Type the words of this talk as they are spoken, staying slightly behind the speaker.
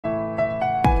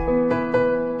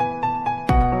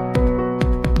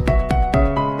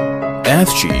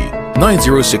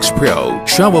SG906 Pro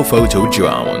Travel Photo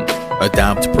Drone.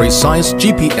 Adopt precise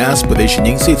GPS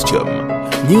positioning system.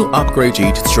 New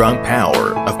upgraded strong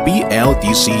power of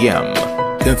BLDCM.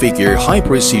 Configure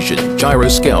high-precision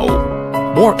gyroscope.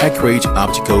 More accurate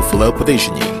optical flow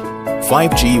positioning.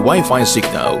 5G Wi-Fi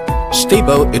signal.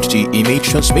 Stable HD image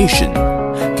transmission.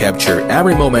 Capture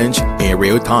every moment in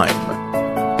real time.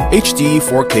 HD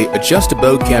 4K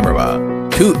adjustable camera.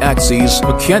 2-axis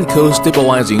mechanical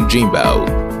stabilizing gimbal.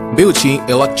 Built-in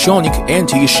electronic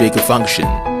anti-shake function.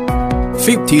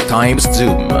 50 times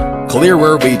zoom.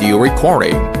 Clearer video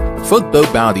recording.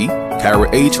 Football body. Carry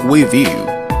 8 with view.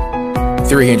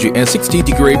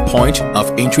 360-degree point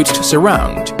of interest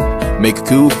surround. Make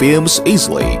cool films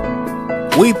easily.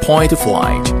 Waypoint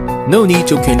flight. No need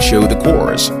to control the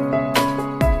course.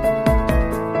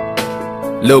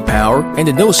 Low power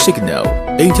and no signal.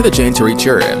 Intelligent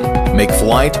return. Make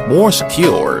flight more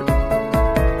secure.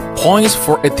 Points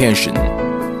for attention.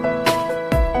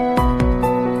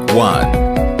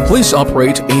 1. Please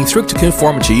operate in strict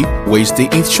conformity with the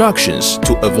instructions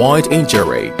to avoid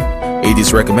injury. It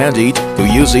is recommended to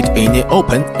use it in an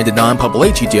open and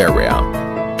non-populated area.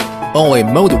 Only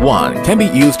Mode 1 can be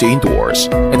used indoors,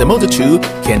 and Mode 2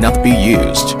 cannot be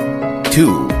used.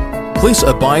 2. Please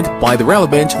abide by the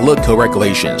relevant local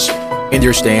regulations.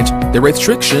 Understand the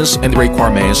restrictions and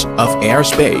requirements of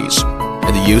airspace,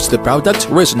 and use the product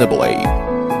reasonably.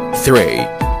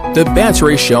 3. The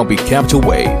battery shall be kept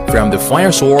away from the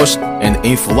fire source and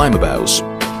inflammables,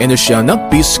 and shall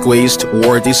not be squeezed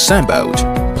or disassembled.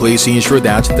 Please ensure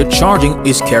that the charging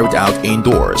is carried out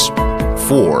indoors.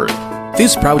 4.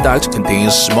 This product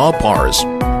contains small parts.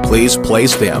 Please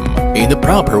place them in the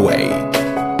proper way.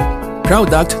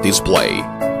 Product display.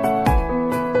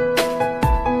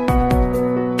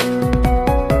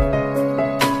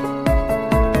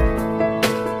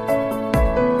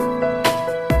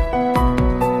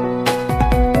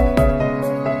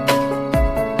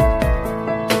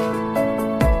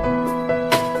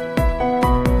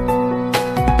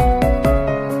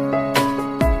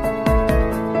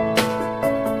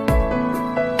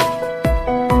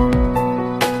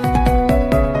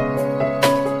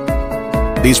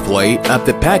 Display of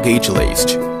the package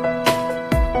list.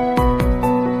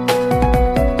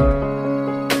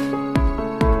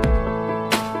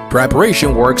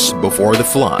 Preparation works before the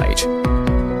flight.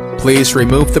 Please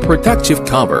remove the protective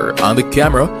cover on the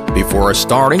camera before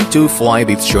starting to fly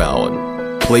this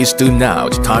drone. Please do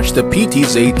not touch the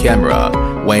PTZ camera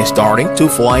when starting to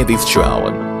fly this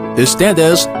drone. The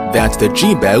status that the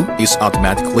gimbal is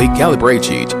automatically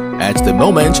calibrated at the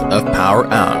moment of power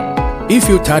on. If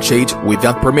you touch it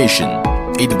without permission,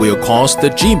 it will cause the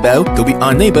gimbal to be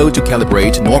unable to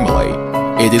calibrate normally.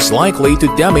 It is likely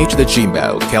to damage the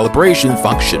gimbal calibration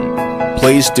function.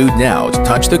 Please do not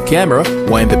touch the camera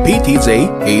when the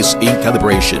PTZ is in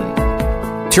calibration.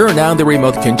 Turn on the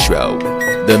remote control.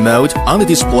 The mode on the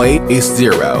display is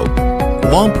 0.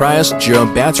 Long press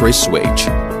drone battery switch.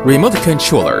 Remote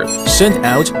controller send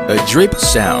out a drip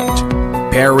sound.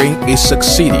 Pairing is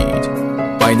succeeded.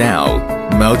 By now,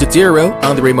 Mode 0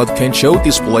 on the remote control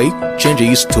display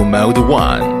changes to Mode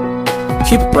 1.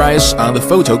 Keep press on the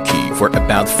photo key for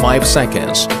about 5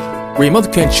 seconds.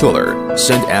 Remote controller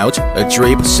send out a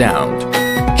drip sound.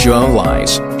 Drone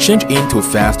lights change into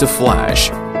fast flash.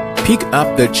 Pick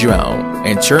up the drone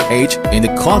and turn it in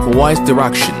the clockwise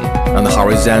direction on the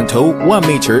horizontal 1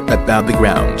 meter above the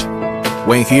ground.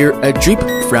 When hear a drip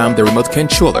from the remote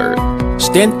controller,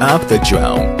 stand up the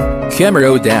drone,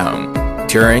 camera down.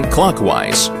 Turn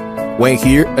clockwise. When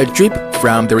hear a drip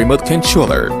from the remote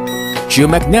controller,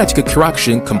 geomagnetic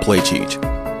correction completed.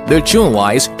 The drone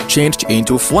lights changed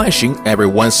into flashing every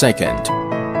 1 second.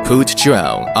 Put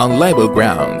drone on level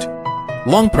ground.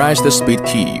 Long press the speed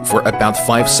key for about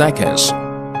 5 seconds.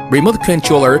 Remote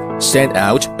controller send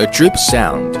out a drip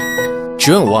sound.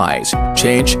 Drone lights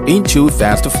change into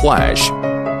fast flash.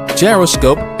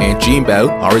 Gyroscope and gimbal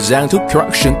horizontal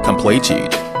correction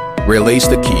completed. Release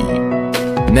the key.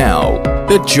 Now,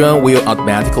 the drone will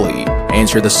automatically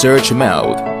enter the search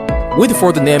mode. Wait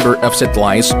for the number of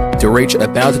satellites to reach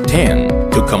about 10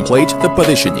 to complete the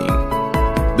positioning.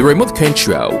 The remote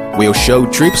control will show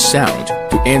drip sound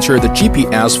to enter the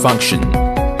GPS function.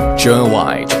 Drone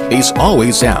light is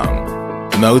always on.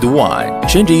 Mode 1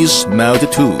 changes Mode 2.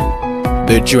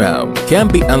 The drone can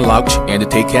be unlocked and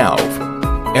take off.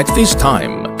 At this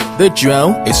time, the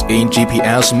drone is in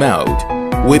GPS mode.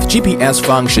 With GPS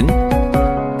function,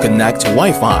 connect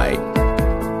Wi-Fi.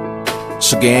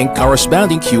 Scan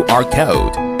corresponding QR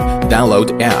code.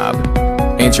 Download app.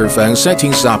 Enter phone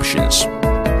settings options.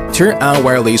 Turn on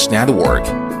wireless network.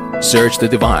 Search the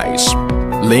device.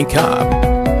 Link up.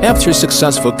 After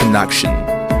successful connection,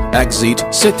 exit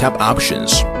Setup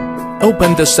Options.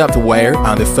 Open the software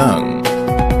on the phone.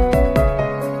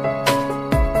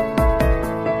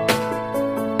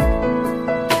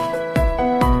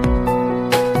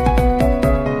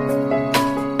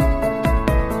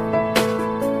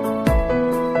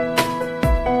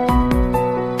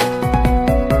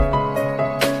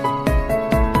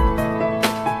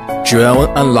 Drone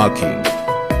unlocking.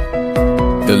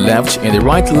 The left and the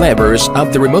right levers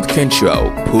of the remote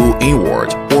control pull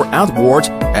inward or outward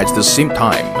at the same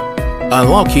time.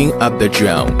 Unlocking of the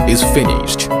drone is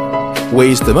finished.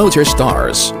 With the motor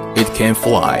starts, it can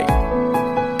fly.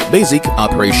 Basic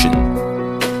operation.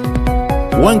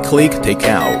 One-click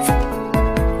takeoff.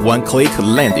 One-click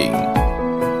landing.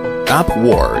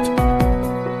 Upward.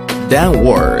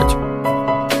 Downward.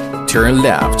 Turn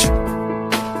left.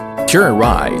 Turn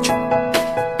right.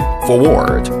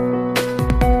 Forward.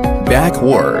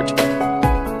 Backward.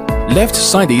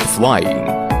 Left-sided flying.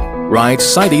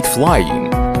 Right-sided flying.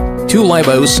 2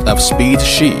 levels of speed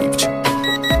shift.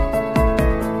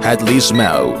 Headless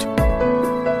mode.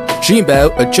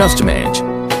 Gimbal adjustment.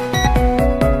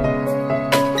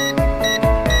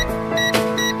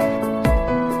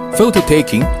 Photo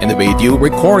taking and video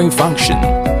recording function.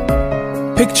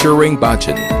 Picturing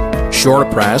button.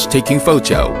 Short press taking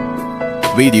photo.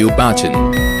 Video button.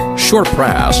 Short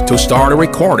press to start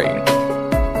recording.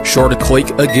 Short click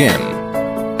again.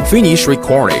 Finish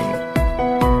recording.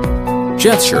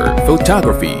 Gesture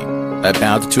photography.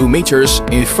 About 2 meters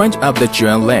in front of the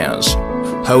drone lens.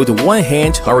 Hold one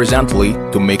hand horizontally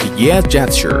to make a yes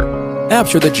gesture.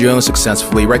 After the drone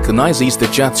successfully recognizes the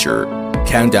gesture,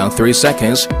 count down 3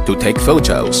 seconds to take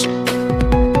photos.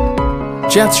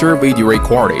 Gesture video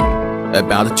recording.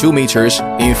 About 2 meters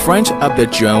in front of the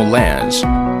drone lens.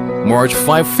 Merge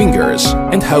 5 fingers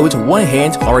and hold one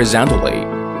hand horizontally.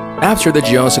 After the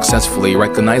drone successfully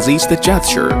recognizes the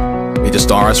gesture, it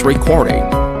starts recording.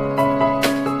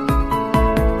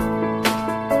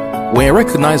 When it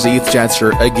recognizes the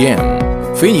gesture again,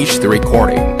 finish the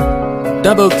recording.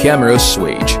 Double camera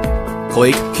switch.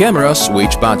 Click camera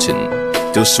switch button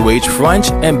to switch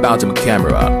front and bottom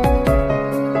camera.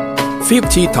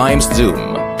 50 times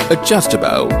zoom.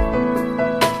 Adjustable.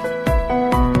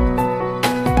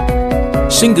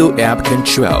 Single app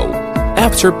control.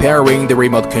 After pairing the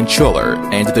remote controller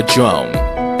and the drone,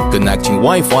 connecting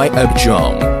Wi-Fi of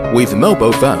drone with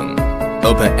mobile phone.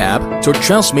 Open app to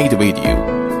transmit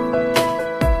video.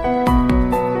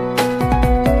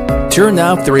 Turn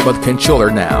off the remote controller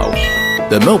now.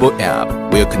 The mobile app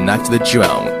will connect the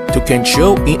drone to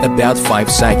control in about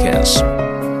 5 seconds.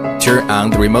 Turn on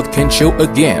the remote control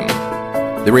again.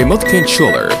 The remote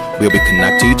controller will be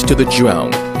connected to the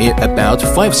drone in about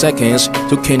 5 seconds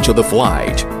to control the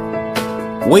flight.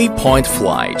 Waypoint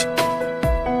flight.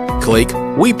 Click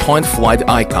Waypoint flight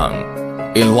icon.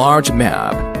 Enlarge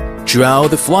map. Draw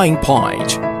the flying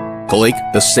point. Click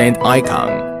the send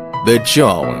icon. The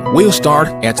drone will start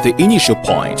at the initial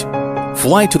point.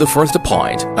 Fly to the first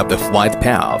point of the flight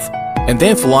path, and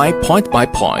then fly point by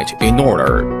point in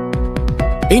order.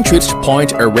 Interest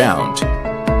point around.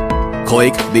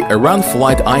 Click the around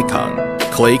flight icon.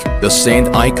 Click the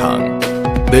send icon.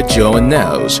 The drone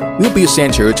nose will be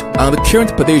centered on the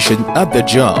current position of the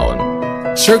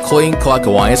drone, circling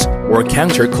clockwise or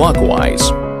counterclockwise.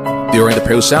 During the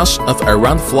process of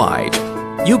around flight,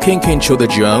 you can control the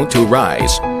drone to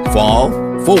rise, fall,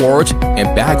 forward,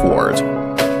 and backward.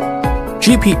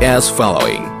 GPS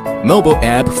following. Mobile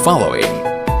app following.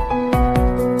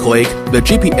 Click the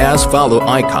GPS follow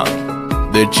icon.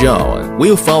 The drone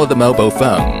will follow the mobile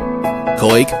phone.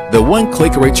 Click the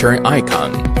one-click return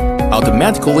icon.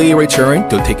 Automatically return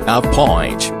to takeoff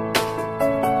point.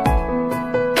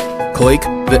 Click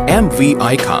the MV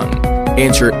icon.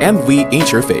 Enter MV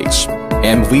interface.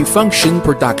 MV function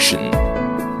production.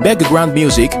 Background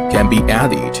music can be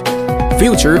added.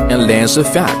 Filter and lens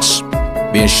effects.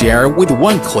 Then share with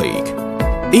one click.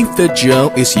 If the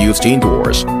drone is used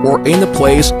indoors or in a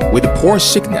place with poor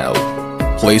signal,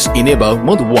 please enable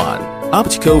Mode 1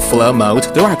 Optical Flow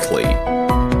Mode directly.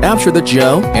 After the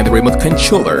drone and the remote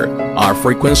controller are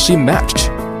frequency matched,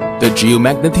 the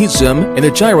geomagnetism and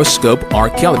the gyroscope are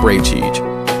calibrated.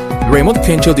 The remote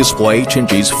control display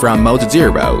changes from Mode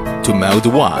 0 to Mode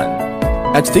 1.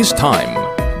 At this time,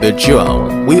 the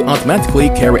drone will automatically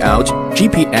carry out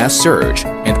GPS search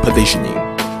and positioning.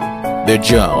 The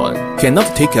drone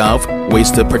cannot take off once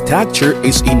the protector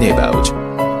is enabled.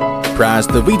 Press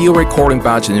the video recording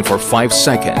button for 5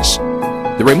 seconds.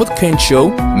 The remote control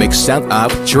makes sound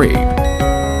up drip.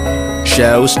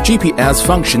 Shows GPS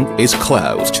function is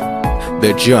closed.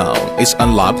 the drone is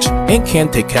unlocked and can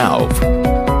take off.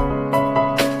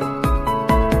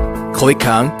 Click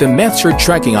on the master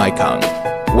tracking icon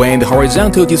when the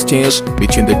horizontal distance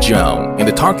between the drone and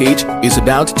the target is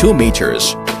about 2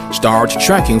 meters. Start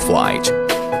tracking flight.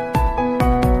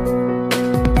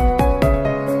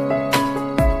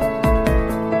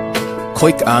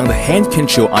 Click on the hand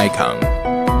control icon.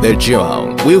 The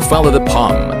drone will follow the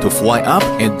palm to fly up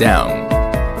and down.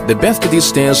 The best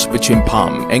distance between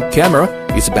palm and camera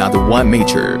is about 1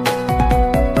 meter.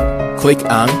 Click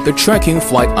on the tracking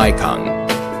flight icon.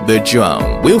 The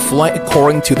drone will fly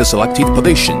according to the selected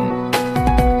position.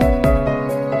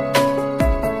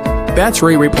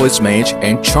 Battery replacement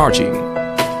and charging.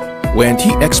 When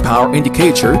TX power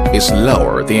indicator is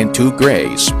lower than 2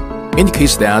 grays,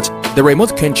 indicates that the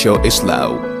remote control is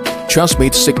low.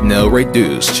 Transmit signal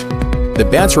reduced. The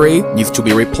battery needs to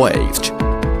be replaced.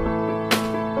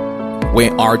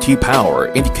 When RT power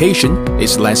indication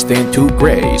is less than 2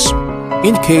 grays,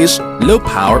 indicates low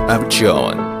power of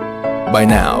drone. By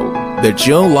now, the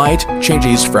drone light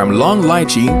changes from long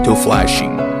lighting to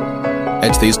flashing.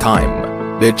 At this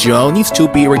time, the drone needs to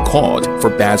be recalled for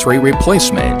battery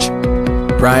replacement.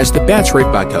 Press the battery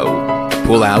buckle,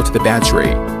 pull out the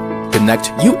battery,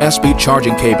 connect USB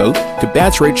charging cable to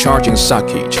battery charging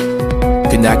socket.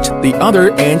 Connect the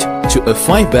other end to a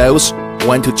 5 volts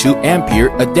 1 to 2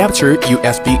 ampere adapter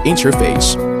USB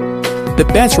interface. The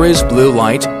battery's blue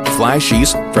light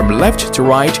flashes from left to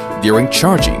right during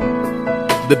charging.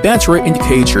 The battery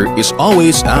indicator is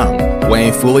always on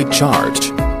when fully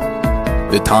charged.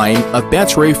 The time of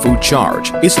battery full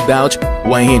charge is about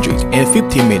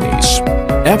 150 minutes.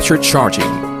 After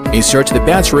charging, insert the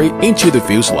battery into the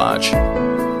fuselage.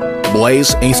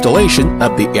 Blaze installation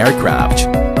of the aircraft.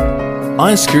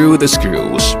 Unscrew the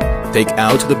screws. Take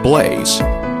out the blaze.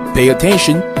 Pay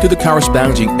attention to the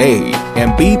corresponding A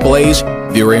and B blaze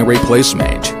during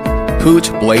replacement.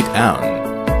 Put blade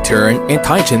on. Turn and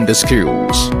tighten the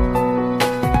screws.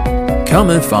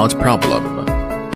 Common fault problem.